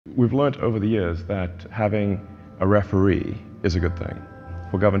We've learnt over the years that having a referee is a good thing.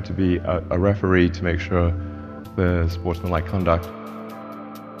 For government to be a referee to make sure there's sportsmanlike conduct.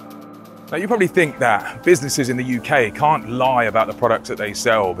 Now you probably think that businesses in the UK can't lie about the products that they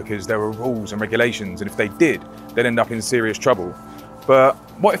sell because there are rules and regulations, and if they did, they'd end up in serious trouble. But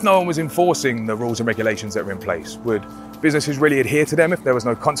what if no one was enforcing the rules and regulations that are in place? Would businesses really adhere to them if there was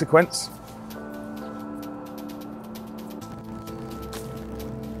no consequence?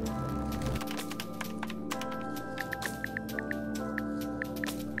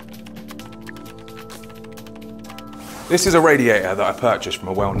 This is a radiator that I purchased from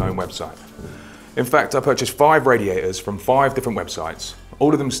a well-known website. In fact, I purchased 5 radiators from 5 different websites.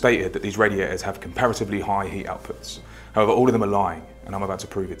 All of them stated that these radiators have comparatively high heat outputs. However, all of them are lying, and I'm about to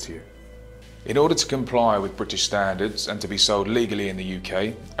prove it to you. In order to comply with British standards and to be sold legally in the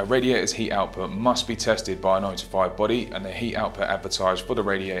UK, a radiator's heat output must be tested by a notified body, and the heat output advertised for the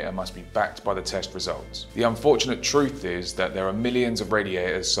radiator must be backed by the test results. The unfortunate truth is that there are millions of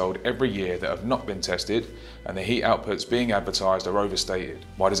radiators sold every year that have not been tested, and the heat outputs being advertised are overstated.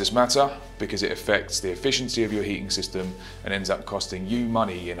 Why does this matter? Because it affects the efficiency of your heating system and ends up costing you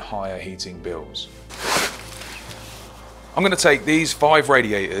money in higher heating bills. I'm going to take these 5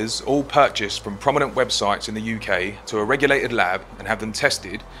 radiators, all purchased from prominent websites in the UK, to a regulated lab and have them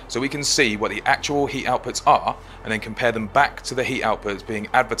tested so we can see what the actual heat outputs are and then compare them back to the heat outputs being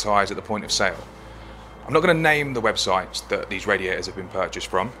advertised at the point of sale. I'm not going to name the websites that these radiators have been purchased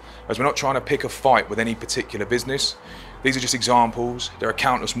from, as we're not trying to pick a fight with any particular business. These are just examples. There are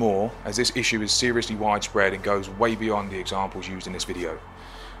countless more, as this issue is seriously widespread and goes way beyond the examples used in this video.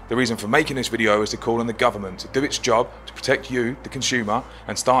 The reason for making this video is to call on the government to do its job to protect you, the consumer,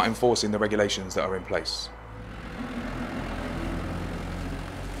 and start enforcing the regulations that are in place.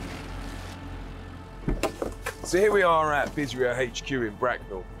 So here we are at Bisria HQ in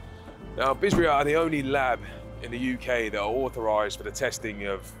Bracknell. Now, Bisria are the only lab in the UK that are authorised for the testing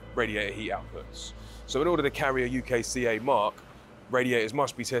of radiator heat outputs. So in order to carry a UKCA mark, radiators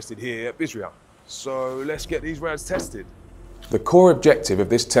must be tested here at Bisria. So let's get these rads tested. The core objective of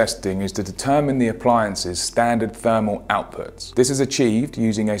this testing is to determine the appliance's standard thermal outputs. This is achieved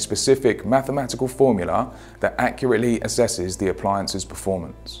using a specific mathematical formula that accurately assesses the appliance's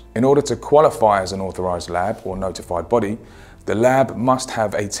performance. In order to qualify as an authorised lab or notified body, the lab must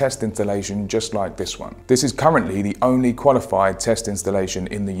have a test installation just like this one. This is currently the only qualified test installation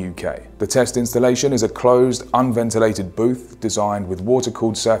in the UK. The test installation is a closed, unventilated booth designed with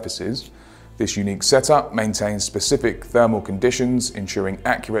water-cooled surfaces. This unique setup maintains specific thermal conditions, ensuring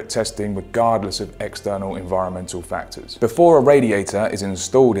accurate testing regardless of external environmental factors. Before a radiator is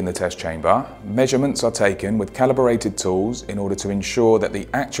installed in the test chamber, measurements are taken with calibrated tools in order to ensure that the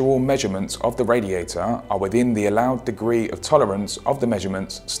actual measurements of the radiator are within the allowed degree of tolerance of the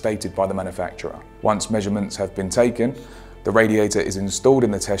measurements stated by the manufacturer. Once measurements have been taken, the radiator is installed in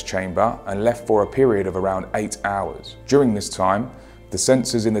the test chamber and left for a period of around 8 hours. During this time, the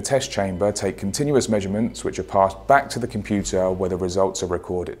sensors in the test chamber take continuous measurements which are passed back to the computer where the results are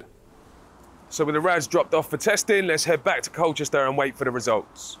recorded. So with the rads dropped off for testing, let's head back to Colchester and wait for the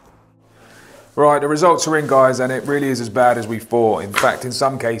results. Right, the results are in, guys, and it really is as bad as we thought. In fact, in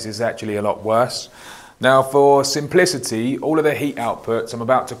some cases, it's actually a lot worse. Now, for simplicity, all of the heat outputs I'm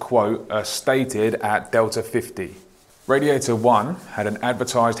about to quote are stated at delta 50. Radiator 1 had an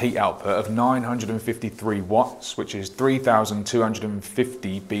advertised heat output of 953 watts, which is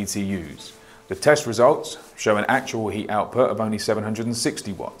 3,250 BTUs. The test results show an actual heat output of only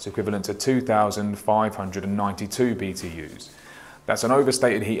 760 watts, equivalent to 2,592 BTUs. That's an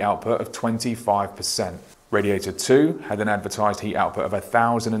overstated heat output of 25%. Radiator 2 had an advertised heat output of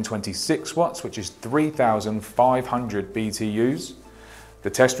 1,026 watts, which is 3,500 BTUs. The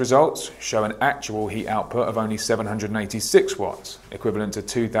test results show an actual heat output of only 786 watts, equivalent to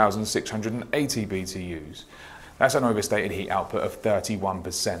 2,680 BTUs. That's an overstated heat output of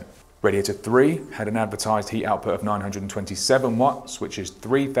 31%. Radiator 3 had an advertised heat output of 927 watts, which is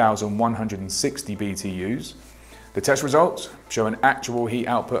 3,160 BTUs. The test results show an actual heat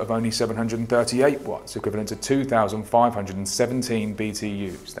output of only 738 watts, equivalent to 2,517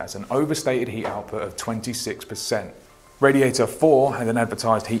 BTUs. That's an overstated heat output of 26%. Radiator 4 had an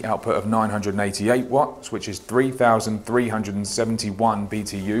advertised heat output of 988 watts, which is 3,371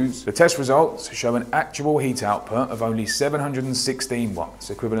 BTUs. The test results show an actual heat output of only 716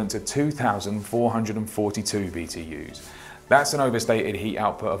 watts, equivalent to 2,442 BTUs. That's an overstated heat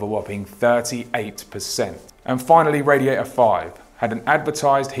output of a whopping 38%. And finally, Radiator 5 had an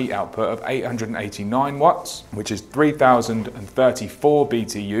advertised heat output of 889 watts, which is 3,034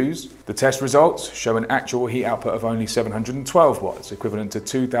 BTUs. The test results show an actual heat output of only 712 watts, equivalent to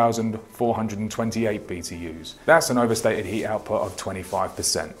 2,428 BTUs. That's an overstated heat output of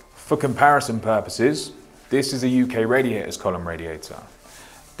 25%. For comparison purposes, this is a UK Radiators column radiator.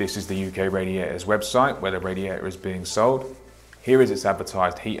 This is the UK Radiators website where the radiator is being sold. Here is its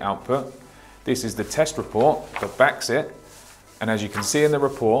advertised heat output. This is the test report that backs it. And as you can see in the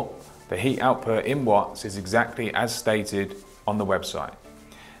report, the heat output in watts is exactly as stated on the website.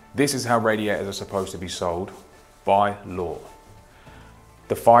 This is how radiators are supposed to be sold by law.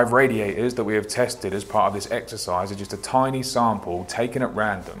 The 5 radiators that we have tested as part of this exercise are just a tiny sample taken at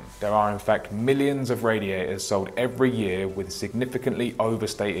random. There are in fact millions of radiators sold every year with significantly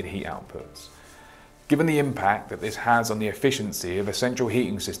overstated heat outputs. Given the impact that this has on the efficiency of a central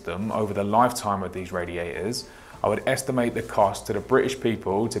heating system over the lifetime of these radiators, I would estimate the cost to the British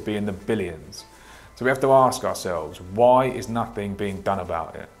people to be in the billions. So we have to ask ourselves, why is nothing being done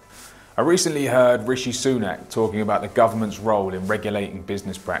about it? I recently heard Rishi Sunak talking about the government's role in regulating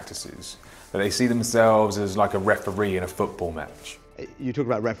business practices, that they see themselves as like a referee in a football match. You talk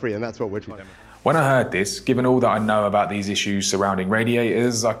about referee, and that's what we're talking about. When I heard this, given all that I know about these issues surrounding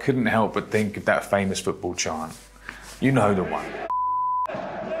radiators, I couldn't help but think of that famous football chant. You know the one.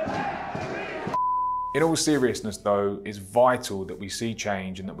 In all seriousness though, it's vital that we see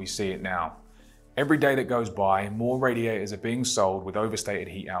change and that we see it now. Every day that goes by, more radiators are being sold with overstated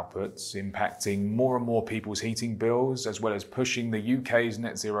heat outputs, impacting more and more people's heating bills, as well as pushing the UK's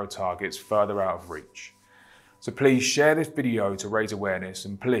net zero targets further out of reach. So please share this video to raise awareness,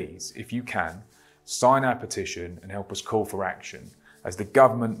 and please, if you can, sign our petition and help us call for action, as the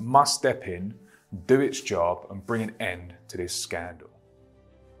government must step in, do its job and bring an end to this scandal.